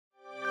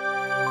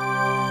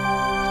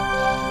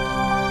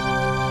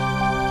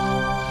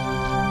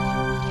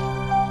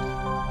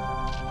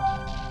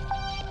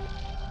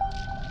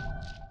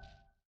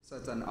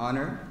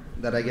honor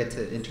that I get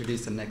to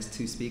introduce the next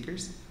two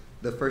speakers.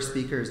 The first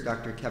speaker is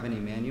Dr. Kevin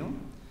Immanuel.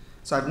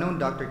 So I've known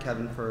Dr.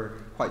 Kevin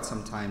for quite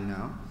some time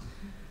now.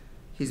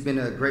 He's been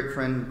a great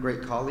friend,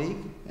 great colleague,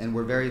 and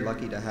we're very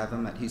lucky to have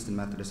him at Houston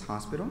Methodist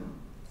Hospital.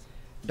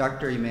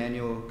 Dr.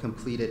 Immanuel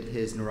completed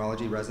his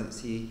neurology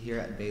residency here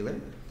at Baylor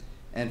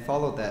and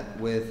followed that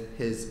with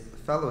his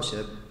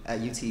fellowship at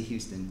UT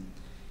Houston.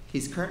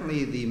 He's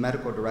currently the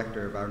medical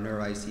director of our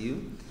neuro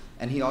ICU,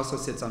 and he also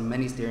sits on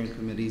many steering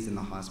committees in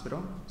the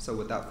hospital. So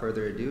without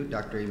further ado,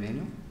 Dr.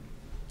 Immanuel.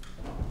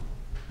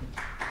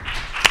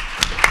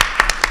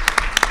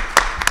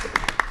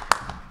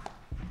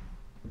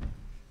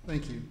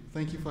 Thank you.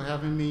 Thank you for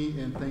having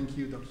me, and thank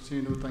you, Dr.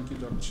 Tino, thank you,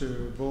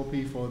 Dr.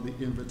 Volpe, for the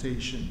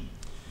invitation.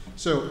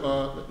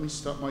 So let me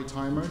start my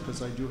timer,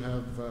 because I do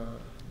have the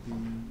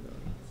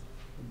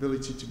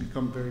ability to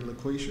become very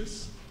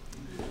loquacious.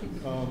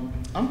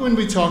 I'm going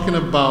to be talking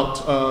about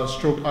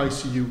stroke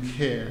ICU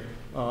care.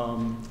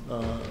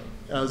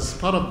 As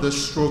part of the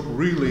stroke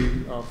really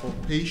for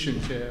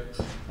patient care,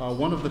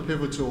 one of the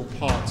pivotal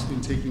parts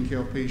in taking care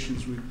of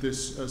patients with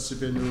this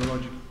severe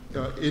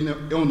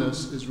neurologic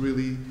illness is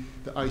really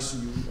the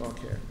ICU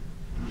care.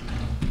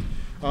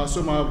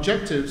 So my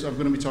objectives, I'm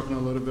going to be talking a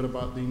little bit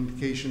about the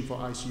indication for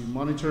ICU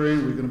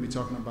monitoring. We're going to be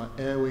talking about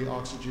airway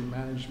oxygen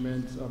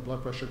management,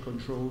 blood pressure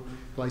control,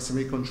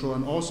 glycemic control,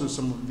 and also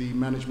some of the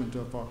management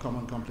of our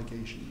common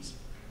complications.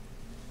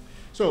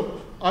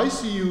 So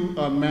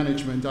ICU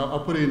management, I'll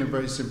put it in a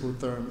very simple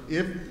term.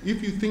 If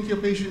you think your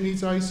patient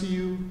needs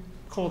ICU,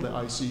 call the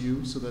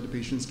ICU so that the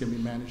patients can be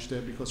managed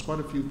there, because quite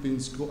a few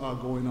things are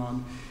going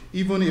on.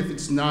 Even if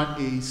it's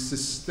not a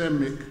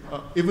systemic,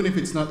 even if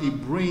it's not a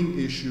brain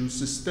issue,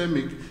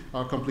 systemic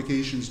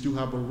complications do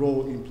have a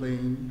role in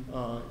playing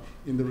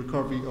in the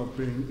recovery of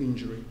brain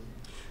injury.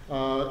 A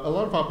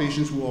lot of our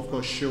patients will, of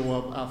course, show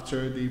up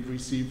after they've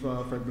received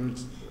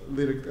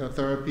fibrinolytic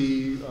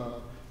therapy,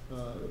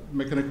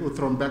 mechanical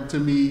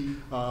thrombectomy.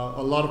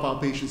 A lot of our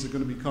patients are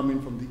going to be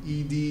coming from the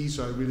ED,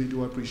 so I really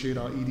do appreciate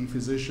our ED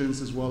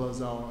physicians as well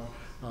as our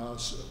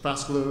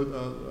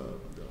vascular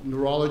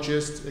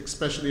neurologists,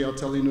 especially our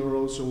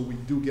teleneuro, so we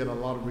do get a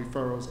lot of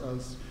referrals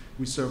as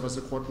we serve as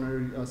a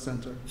quaternary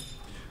center.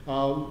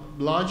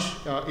 Large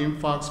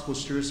infarcts,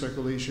 posterior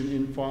circulation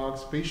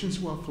infarcts, patients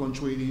who are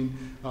fluctuating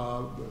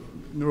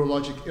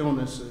neurologic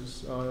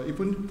illnesses,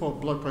 even for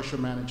blood pressure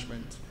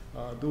management.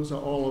 Those are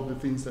all of the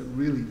things that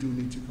really do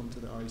need to come to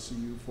the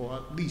ICU for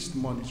at least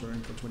monitoring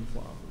for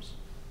 24 hours.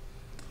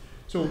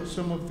 So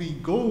some of the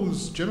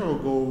goals, general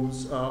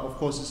goals, of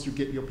course, is to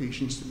get your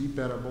patients to be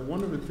better. But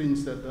one of the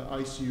things that the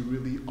ICU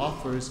really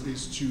offers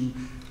is to,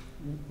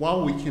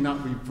 while we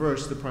cannot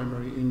reverse the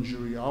primary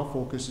injury, our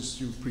focus is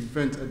to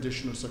prevent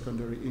additional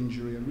secondary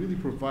injury and really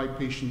provide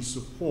patient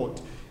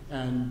support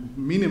and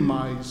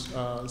minimize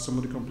some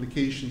of the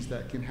complications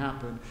that can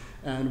happen.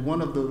 And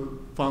one of the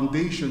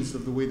foundations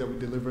of the way that we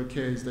deliver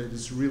care is that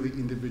it's really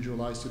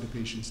individualized to the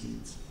patient's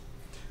needs.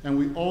 And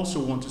we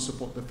also want to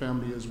support the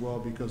family as well,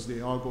 because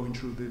they are going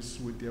through this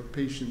with their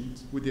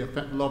patient, with their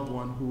loved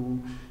one who,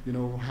 you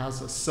know,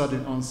 has a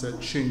sudden onset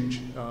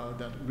change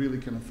that really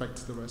can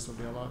affect the rest of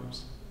their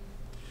lives.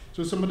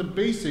 So some of the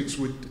basics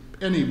with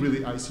any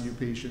really ICU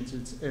patients,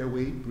 it's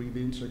airway,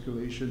 breathing,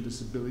 circulation,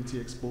 disability,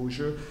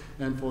 exposure,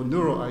 and for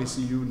neuro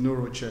ICU,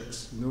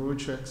 neurochecks,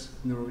 neurochecks,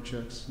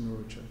 neurochecks,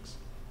 neurochecks.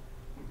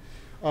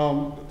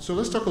 So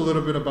let's talk a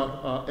little bit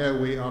about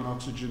airway and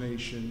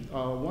oxygenation.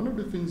 One of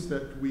the things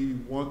that we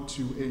want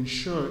to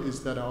ensure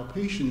is that our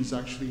patients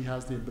actually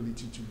has the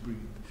ability to breathe.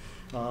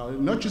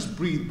 Not just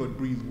breathe, but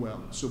breathe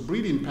well. So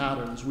breathing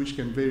patterns, which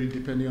can vary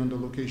depending on the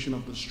location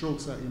of the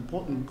strokes, are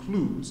important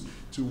clues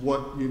to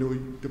what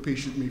the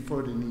patient may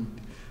further need.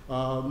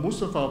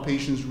 Most of our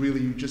patients really,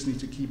 you just need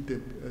to keep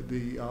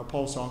the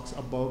pulse ox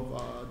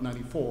above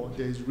 94.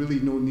 There's really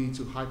no need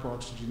to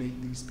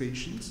hyperoxygenate these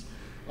patients.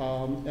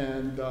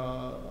 And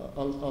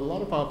a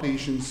lot of our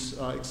patients,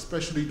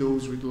 especially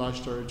those with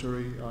large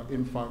territory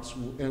infarcts,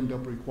 will end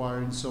up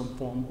requiring some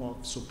form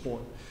of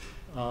support,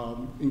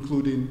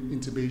 including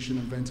intubation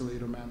and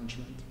ventilator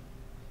management.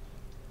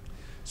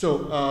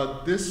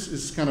 So this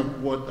is kind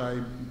of what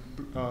I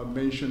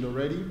mentioned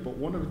already, but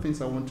one of the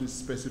things I want to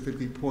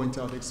specifically point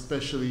out,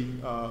 especially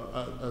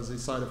as a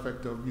side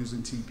effect of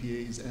using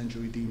TPA, is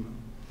angioedema.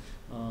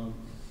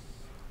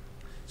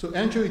 So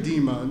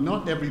angioedema,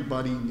 not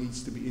everybody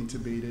needs to be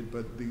intubated,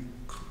 but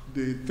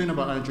the thing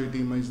about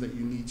angioedema is that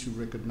you need to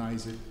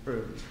recognize it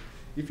early.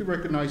 If you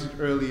recognize it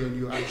early and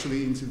you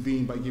actually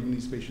intervene by giving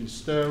these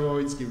patients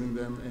steroids, giving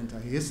them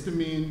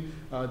antihistamine,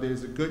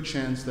 there's a good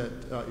chance that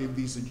if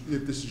this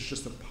is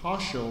just a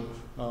partial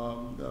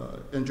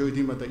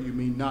angioedema, that you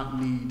may not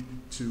need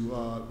to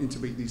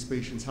intubate these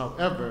patients.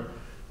 However,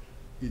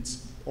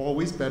 it's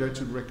always better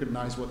to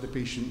recognize what the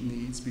patient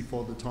needs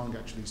before the tongue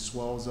actually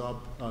swells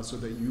up, so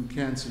that you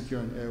can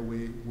secure an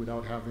airway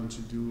without having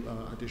to do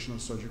additional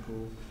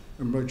surgical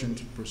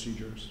emergent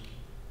procedures.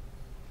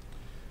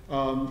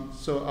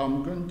 So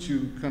I'm going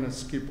to kind of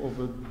skip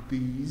over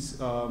these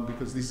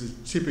because these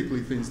are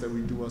typically things that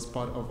we do as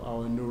part of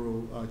our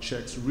neuro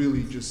checks,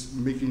 really just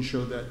making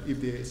sure that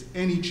if there is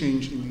any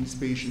change in these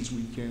patients,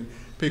 we can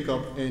pick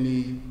up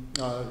any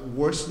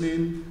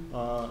worsening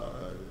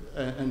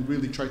and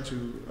really try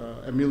to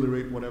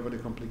ameliorate whatever the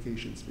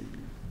complications may be.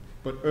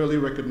 But early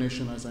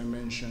recognition, as I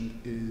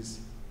mentioned, is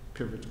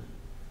pivotal.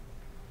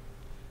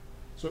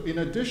 So in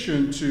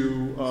addition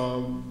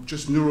to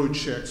just neuro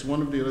checks,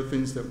 one of the other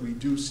things that we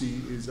do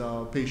see is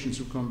patients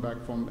who come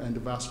back from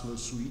endovascular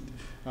suite.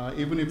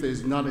 Even if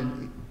there's not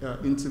an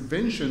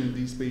intervention in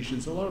these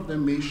patients, a lot of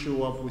them may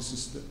show up with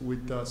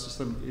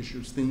systemic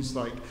issues, things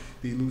like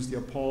they lose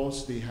their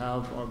pulse, they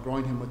have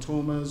groin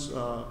hematomas,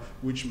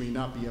 which may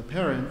not be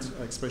apparent,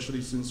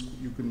 especially since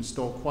you can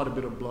store quite a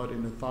bit of blood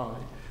in the thigh,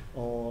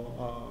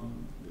 or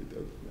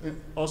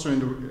also in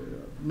the,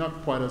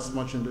 not quite as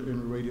much in the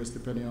radius,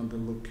 depending on the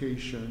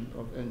location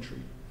of entry.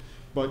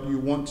 But you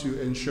want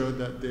to ensure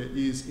that there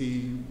is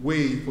a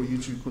way for you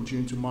to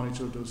continue to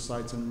monitor those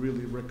sites and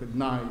really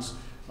recognize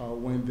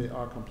when there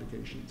are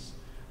complications.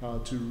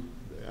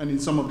 And in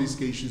some of these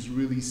cases,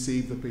 really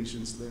save the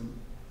patient's limb.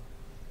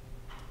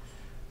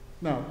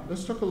 Now,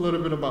 let's talk a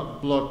little bit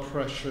about blood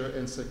pressure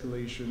and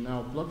circulation.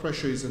 Now, blood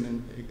pressure is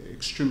an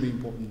extremely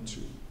important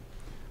tool.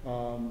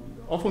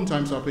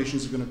 Oftentimes, our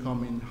patients are going to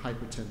come in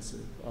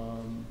hypertensive.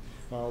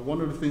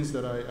 One of the things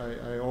that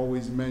I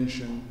always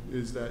mention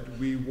is that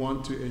we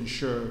want to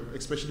ensure,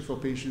 especially for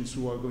patients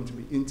who are going to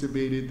be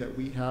intubated, that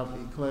we have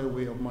a clear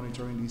way of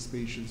monitoring these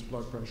patients'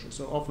 blood pressure.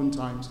 So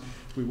oftentimes,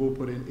 we will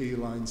put in A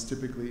lines,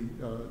 typically,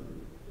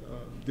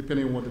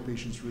 depending on what the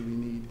patients really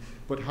need.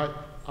 But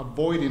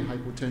avoiding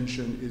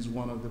hypotension is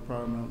one of the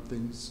paramount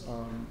things,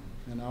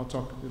 and I'll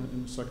talk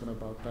in a second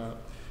about that.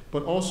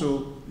 But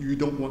also, you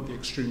don't want the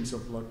extremes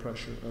of blood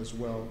pressure as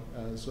well,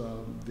 as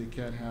they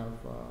can have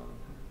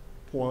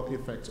poor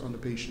effects on the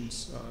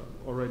patient's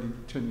already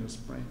tenuous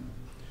brain.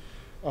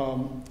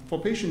 For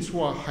patients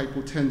who are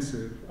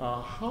hypotensive,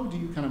 how do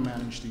you kind of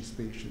manage these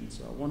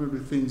patients? One of the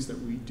things that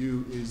we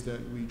do is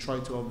that we try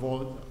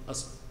to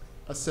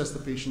assess the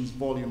patient's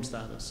volume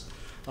status.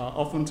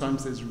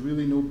 Oftentimes, there's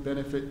really no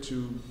benefit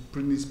to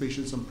putting these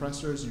patients on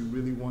pressors. You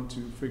really want to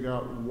figure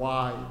out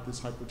why this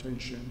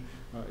hypotension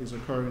is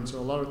occurring. So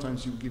a lot of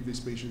times you give these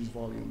patients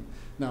volume.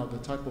 Now, the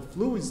type of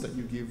fluids that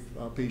you give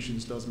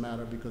patients does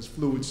matter, because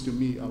fluids to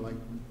me are like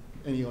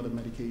any other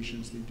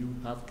medications. They do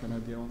have kind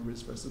of their own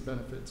risk versus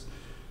benefits.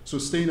 So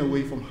staying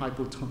away from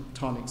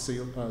hypotonic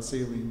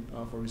saline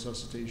for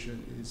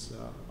resuscitation is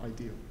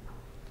ideal.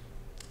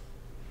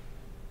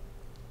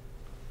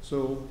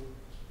 So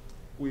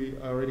we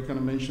already kind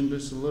of mentioned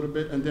this a little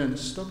bit, and then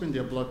stopping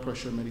their blood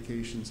pressure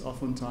medications.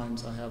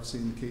 Oftentimes, I have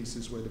seen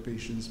cases where the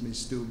patients may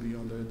still be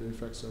under the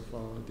effects of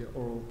their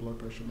oral blood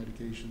pressure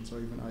medications or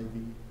even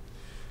IV.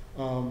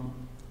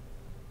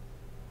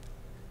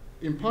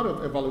 In part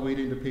of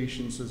evaluating the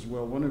patients as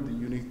well, one of the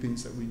unique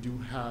things that we do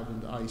have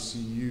in the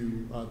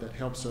ICU that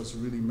helps us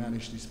really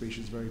manage these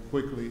patients very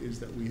quickly is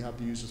that we have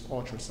the use of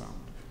ultrasound.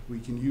 We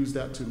can use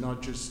that to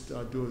not just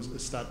do a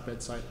stat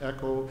bedside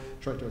echo,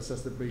 try to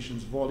assess the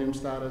patient's volume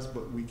status,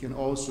 but we can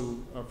also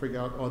figure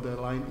out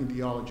underlying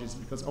etiologies,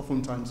 because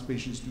oftentimes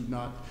patients do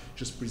not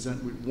just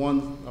present with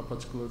one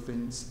particular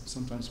thing.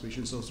 Sometimes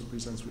patients also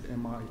present with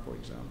MI, for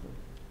example.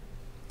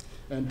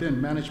 And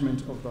then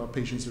management of the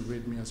patient's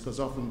arrhythmias, because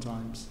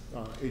oftentimes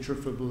atrial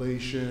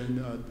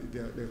fibrillation,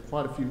 there are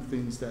quite a few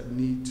things that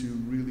need to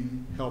really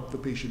help the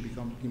patient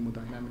become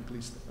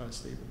hemodynamically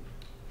stable.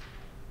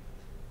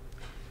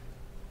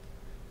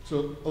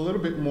 So a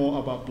little bit more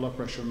about blood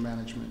pressure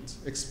management,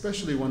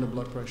 especially when the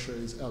blood pressure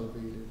is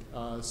elevated.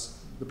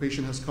 The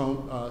patient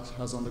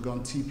has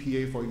undergone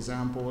TPA, for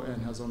example,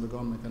 and has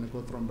undergone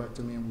mechanical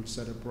thrombectomy, and we've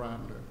set a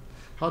parameter.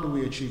 How do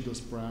we achieve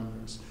those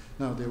parameters?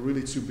 Now, there are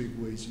really two big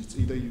ways. It's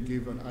either you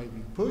give an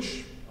IV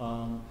push,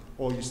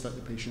 or you start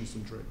the patients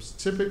on drips.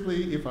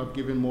 Typically, if I've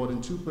given more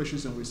than 2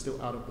 pushes and we're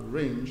still out of the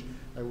range,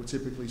 I would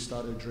typically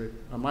start a drip.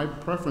 My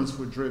preference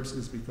for drips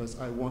is because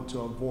I want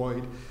to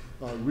avoid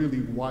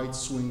really wide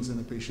swings in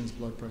the patient's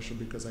blood pressure,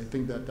 because I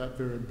think that that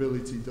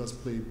variability does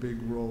play a big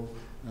role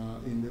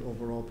in the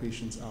overall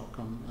patient's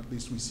outcome. At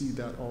least we see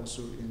that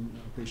also in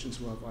patients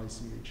who have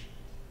ICH.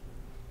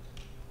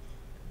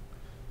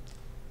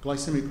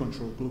 Glycemic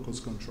control, glucose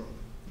control.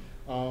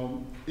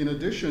 In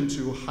addition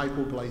to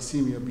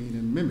hypoglycemia being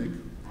a mimic,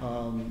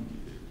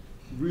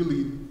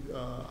 really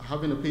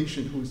having a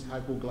patient who's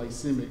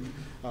hypoglycemic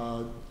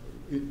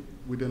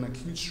with an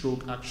acute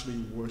stroke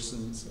actually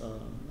worsens a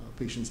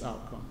patient's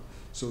outcome.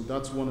 So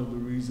that's one of the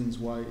reasons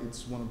why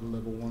it's one of the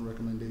level 1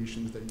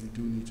 recommendations that you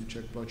do need to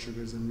check blood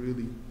sugars and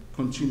really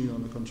continue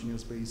on a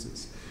continuous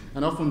basis.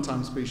 And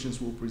oftentimes patients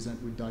will present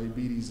with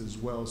diabetes as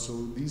well.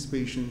 So these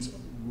patients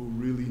will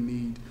really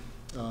need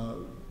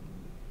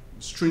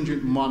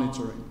stringent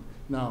monitoring.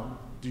 Now,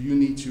 do you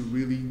need to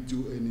really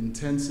do an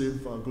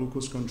intensive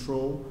glucose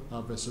control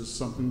versus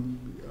something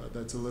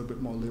that's a little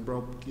bit more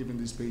liberal, giving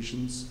these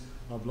patients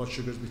blood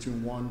sugars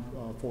between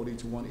 140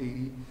 to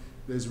 180?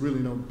 there's really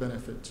no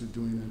benefit to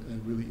doing a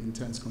really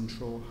intense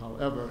control.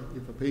 However,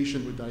 if a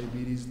patient with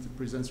diabetes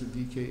presents with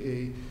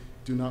DKA,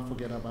 do not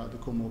forget about the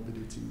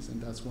comorbidities,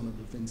 and that's one of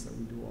the things that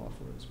we do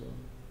offer as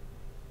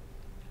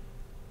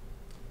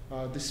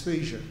well.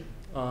 Dysphagia.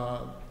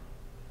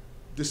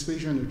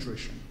 Dysphagia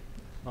nutrition.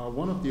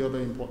 One of the other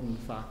important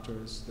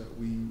factors that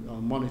we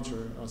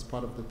monitor as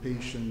part of the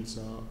patient's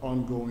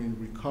ongoing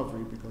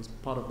recovery, because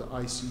part of the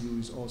ICU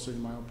is also,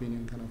 in my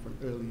opinion, kind of an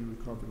early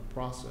recovery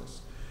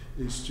process,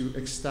 is to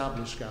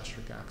establish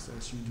gastric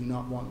access. You do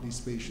not want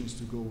these patients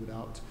to go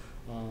without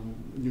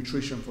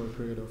nutrition for a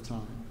period of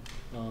time.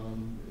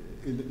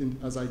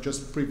 As I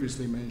just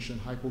previously mentioned,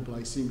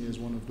 hypoglycemia is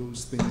one of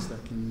those things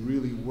that can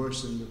really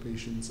worsen the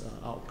patient's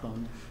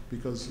outcome,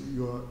 because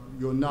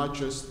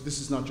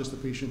this is not just a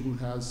patient who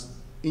has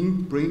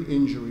brain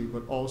injury,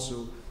 but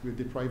also we're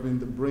depriving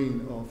the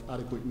brain of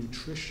adequate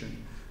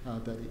nutrition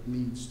that it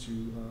needs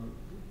to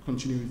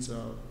continue its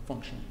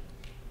function.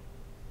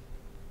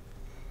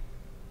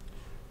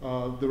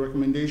 The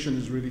recommendation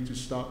is really to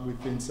start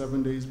within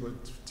 7 days, but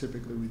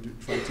typically we do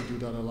try to do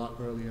that a lot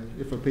earlier.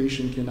 If a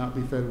patient cannot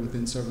be fed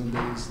within 7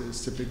 days,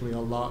 there's typically a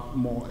lot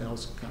more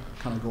else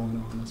kind of going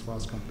on as far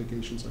as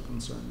complications are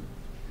concerned.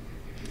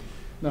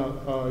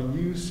 Now,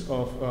 use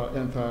of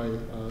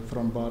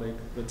anti-thrombotic,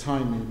 the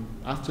timing.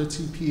 After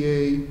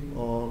TPA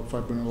or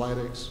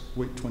fibrinolytics,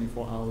 wait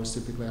 24 hours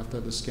typically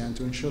after the scan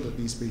to ensure that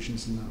these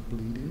patients are not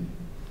bleeding.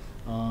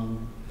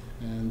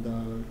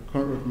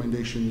 Current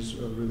recommendations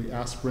are really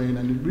aspirin,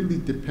 and it really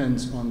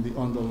depends on the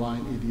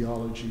underlying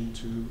etiology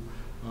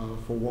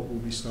for what will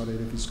be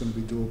started, if it's going to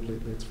be dual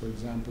platelets, for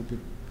example,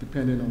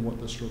 depending on what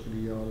the stroke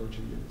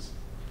etiology is.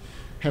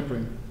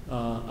 Heparin.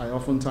 I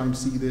oftentimes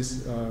see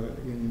this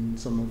in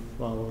some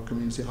of our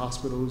community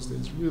hospitals.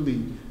 There's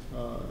really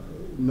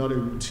not a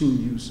routine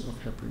use of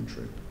heparin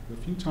trip. A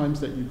few times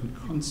that you could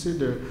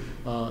consider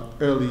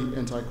early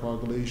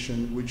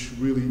anticoagulation, which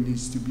really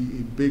needs to be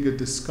a bigger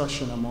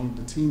discussion among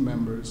the team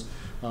members,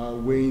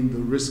 weighing the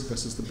risk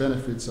versus the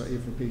benefits.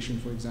 If a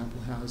patient, for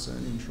example, has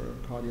an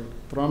intracardiac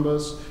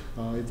thrombus,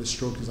 if the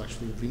stroke is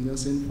actually a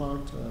venous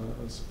infarct,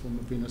 from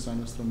a venous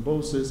sinus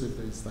thrombosis, if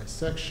there's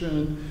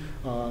dissection,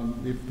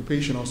 if the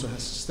patient also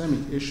has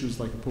systemic issues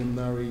like a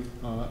pulmonary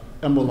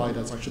emboli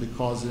that's actually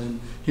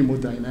causing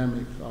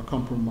hemodynamic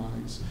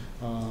compromise,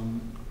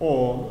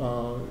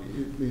 or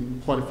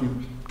in quite a few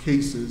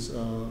cases,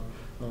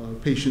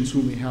 patients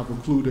who may have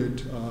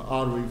occluded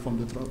artery from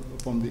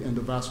the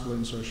endovascular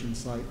insertion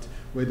site,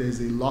 where there's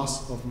a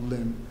loss of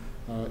limb,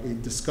 a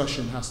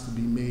discussion has to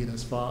be made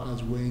as far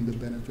as weighing the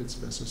benefits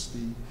versus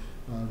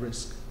the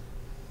risk.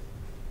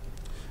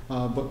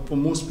 But for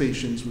most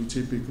patients, we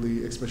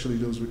typically, especially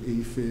those with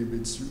AFib,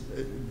 it's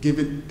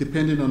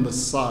depending on the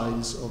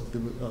size of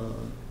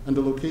and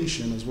the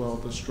location as well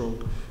of the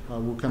stroke,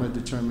 will kind of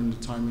determine the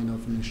timing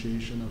of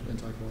initiation of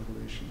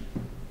anticoagulation.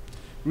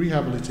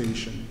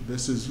 Rehabilitation.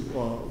 This is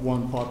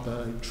one part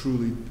that I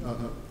truly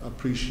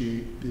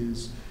appreciate,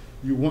 is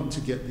you want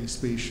to get these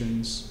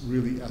patients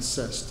really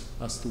assessed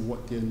as to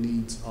what their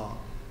needs are,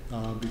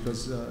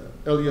 because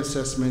early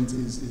assessment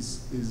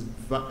is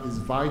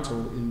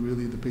vital in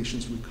really the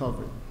patient's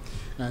recovery.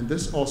 And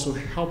this also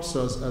helps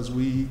us as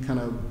we kind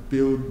of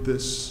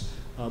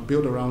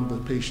build around the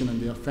patient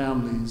and their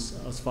families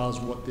as far as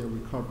what their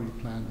recovery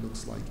plan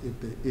looks like, if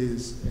there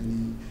is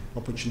any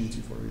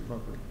opportunity for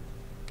recovery.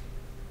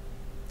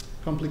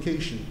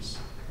 Complications.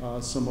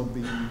 Some of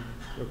the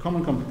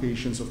common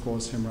complications, of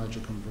course,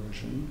 hemorrhagic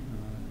conversion.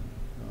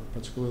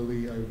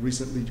 Particularly, I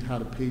recently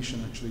had a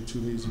patient, actually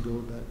 2 days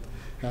ago, that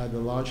had a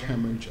large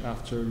hemorrhage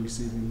after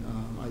receiving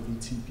IV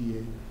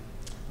TPA.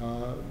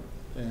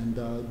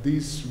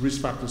 These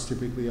risk factors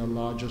typically are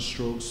larger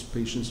strokes,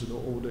 patients with an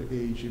older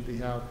age, if they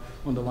have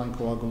underlying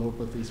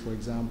coagulopathies, for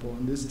example.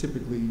 And this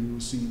typically, you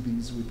will see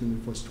these within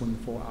the first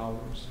 24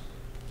 hours.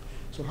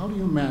 So how do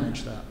you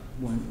manage that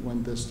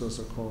when this does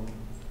occur?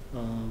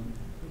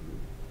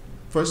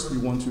 First, you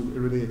want to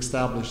really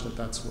establish that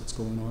that's what's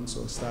going on.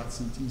 So a STAT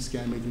CT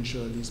scan, making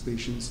sure that these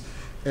patients'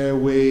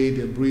 airway,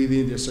 their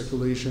breathing, their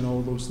circulation,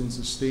 all those things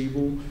are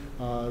stable,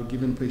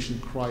 giving the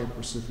patient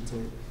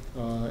cryoprecipitate,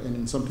 and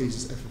in some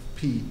cases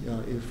FFP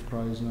if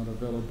cryo is not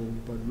available,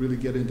 but really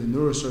getting the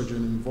neurosurgeon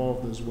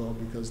involved as well,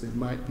 because there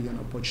might be an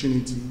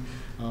opportunity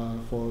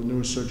for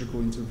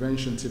neurosurgical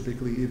intervention,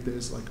 typically if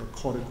there's like a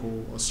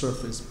cortical or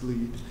surface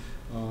bleed.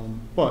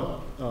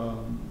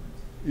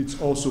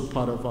 It's also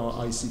part of our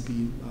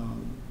ICP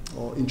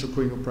or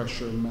intracranial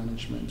pressure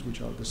management,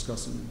 which I'll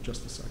discuss in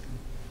just a second.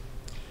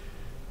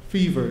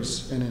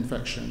 Fevers and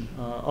infection.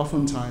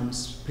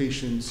 Oftentimes,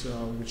 patients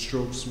with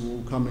strokes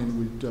will come in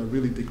with a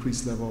really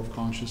decreased level of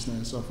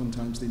consciousness.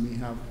 Oftentimes, they may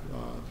have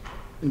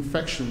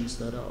infections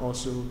that are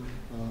also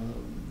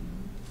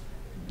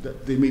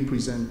that they may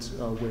present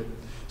with.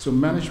 So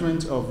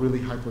management of really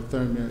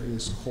hypothermia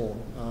is core.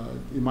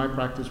 In my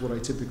practice, what I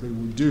typically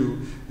would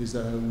do is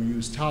that I will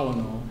use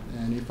Tylenol,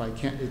 and if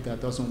that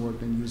doesn't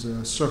work, then use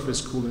a surface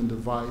cooling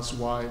device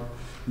while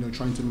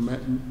trying to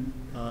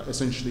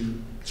essentially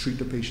treat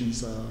the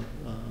patient's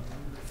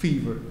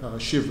fever,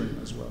 shivering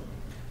as well.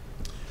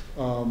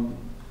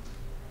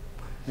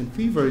 And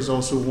fever is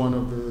also one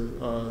of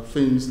the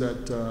things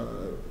that,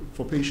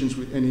 for patients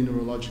with any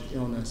neurologic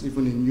illness,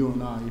 even in you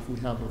and I, if we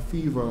have a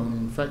fever or an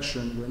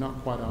infection, we're not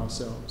quite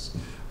ourselves.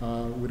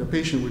 With a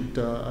patient with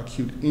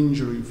acute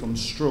injury from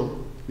stroke,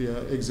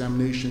 their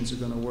examinations are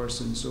going to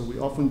worsen. So we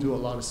often do a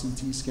lot of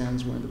CT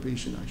scans when the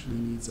patient actually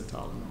needs a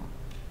Tylenol.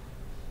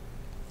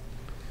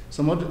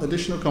 Some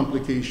additional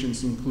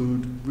complications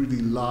include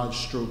really large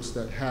strokes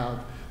that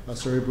have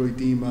cerebral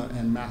edema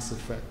and mass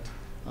effect.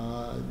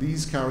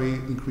 These carry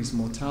increased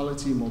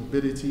mortality,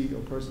 morbidity,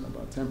 occurs in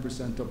about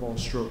 10% of all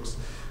strokes.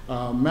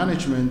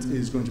 Management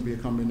is going to be a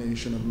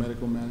combination of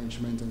medical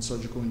management and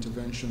surgical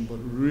intervention, but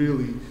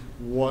really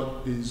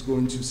what is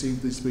going to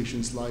save this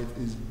patient's life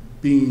is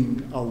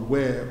being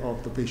aware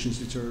of the patient's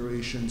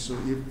deterioration. So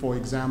if, for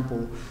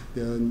example,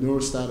 their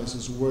neurostatus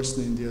is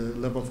worsening, their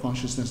level of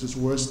consciousness is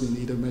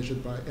worsening, either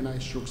measured by NI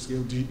stroke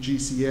scale,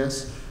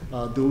 GCS,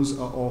 those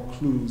are all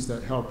clues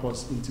that help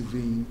us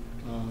intervene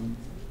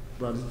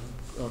rather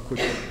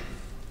quickly.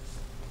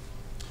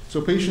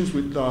 So patients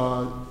with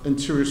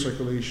anterior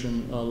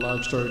circulation,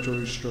 large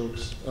territory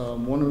strokes,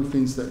 one of the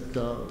things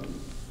that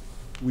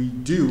we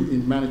do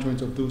in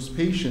management of those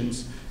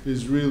patients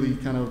is really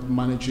kind of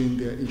managing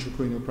their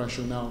intracranial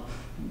pressure. Now,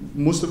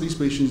 most of these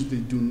patients, they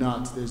do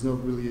not. There's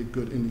not really a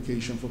good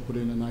indication for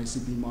putting an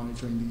ICP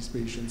monitor in these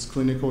patients.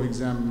 Clinical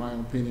exam, in my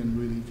opinion,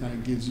 really kind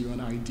of gives you an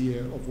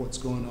idea of what's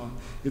going on.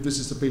 If this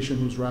is a patient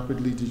who's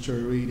rapidly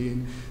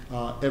deteriorating,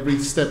 every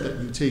step that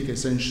you take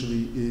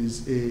essentially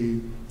is a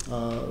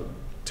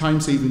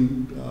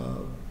time-saving,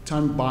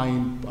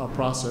 time-buying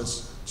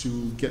process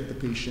to get the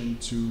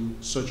patient to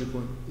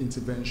surgical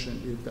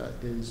intervention if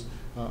that is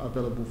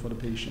available for the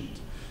patient.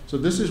 So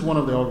this is one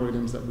of the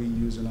algorithms that we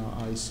use in our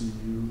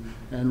ICU,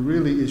 and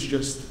really it's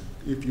just,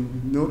 if you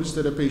notice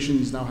that a patient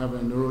is now having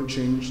a neural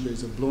change,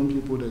 there's a blown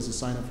pupil, there's a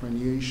sign of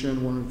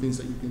herniation, one of the things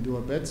that you can do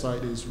at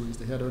bedside is raise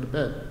the head of the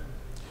bed.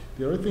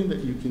 The other thing that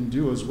you can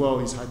do as well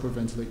is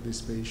hyperventilate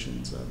these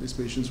patients. These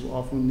patients will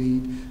often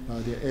need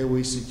their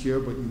airway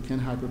secure, but you can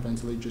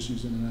hyperventilate just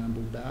using an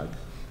amble bag.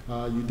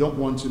 You don't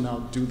want to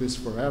now do this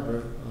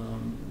forever.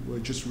 We're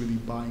just really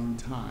buying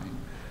time.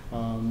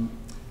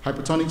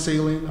 Hypertonic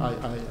saline,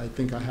 I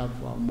think I have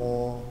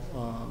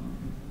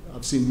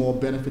I've seen more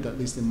benefit, at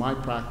least in my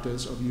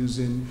practice, of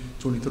using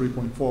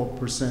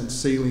 23.4%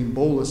 saline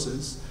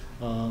boluses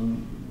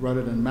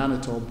rather than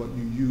mannitol, but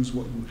you use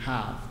what you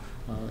have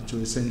to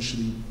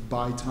essentially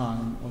buy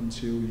time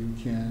until you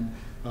can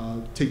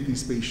take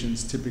these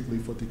patients typically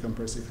for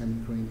decompressive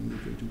hemicrania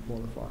if they do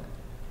qualify.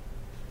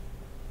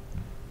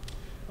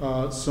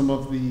 Some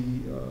of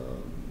the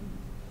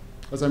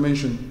as I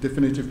mentioned,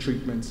 definitive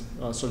treatment,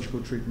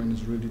 surgical treatment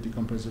is really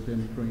decompressive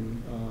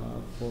hemicrania.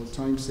 For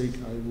time's sake,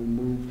 I will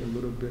move a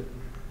little bit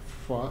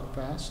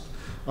fast.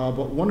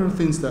 But one of the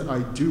things that I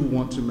do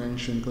want to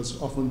mention,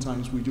 because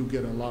oftentimes we do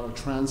get a lot of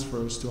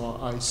transfers to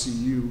our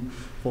ICU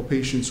for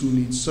patients who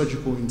need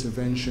surgical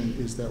intervention,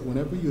 is that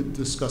whenever you're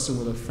discussing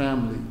with a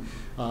family,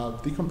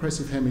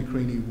 decompressive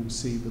hemicrania will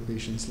save the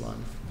patient's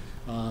life.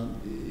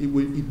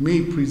 It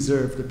may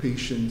preserve the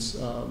patient's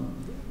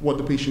what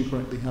the patient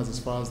currently has as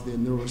far as their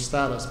neural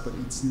status, but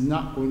it's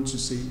not going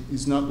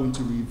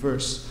to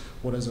reverse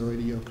what has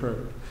already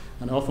occurred.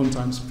 And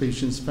oftentimes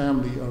patients'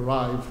 family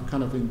arrive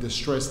kind of in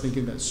distress,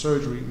 thinking that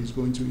surgery is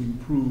going to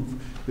improve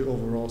the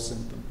overall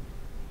symptom.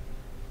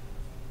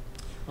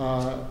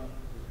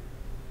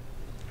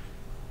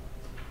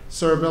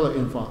 Cerebellar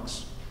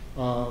infarcts.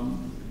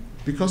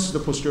 Because the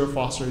posterior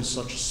fossa is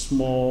such a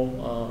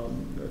small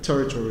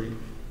territory,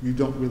 you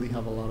don't really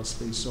have a lot of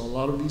space. So a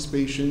lot of these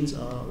patients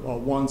are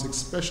ones,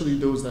 especially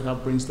those that have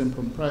brainstem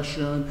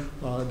compression,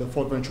 the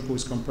fourth ventricle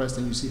is compressed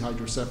and you see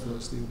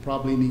hydrocephalus. They will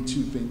probably need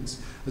two things,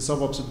 a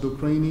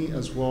suboccipital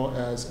as well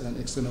as an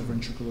external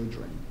ventricular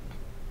drain.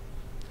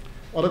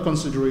 Other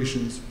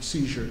considerations,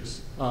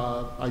 seizures.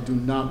 I do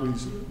not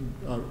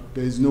really,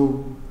 there's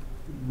no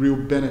real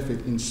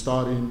benefit in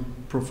starting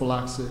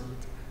prophylactic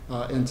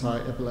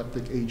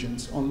anti-epileptic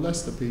agents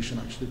unless the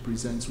patient actually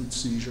presents with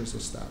seizures or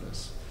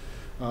status.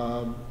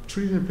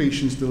 Treating the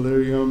patient's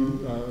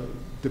delirium,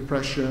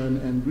 depression,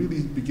 and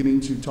really beginning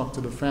to talk to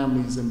the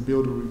families and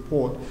build a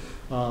rapport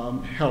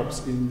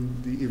helps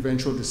in the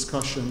eventual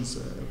discussions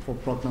for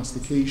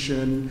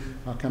prognostication,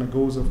 kind of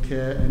goals of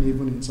care, and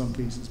even in some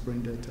cases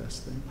brain dead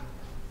testing.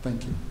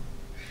 Thank you.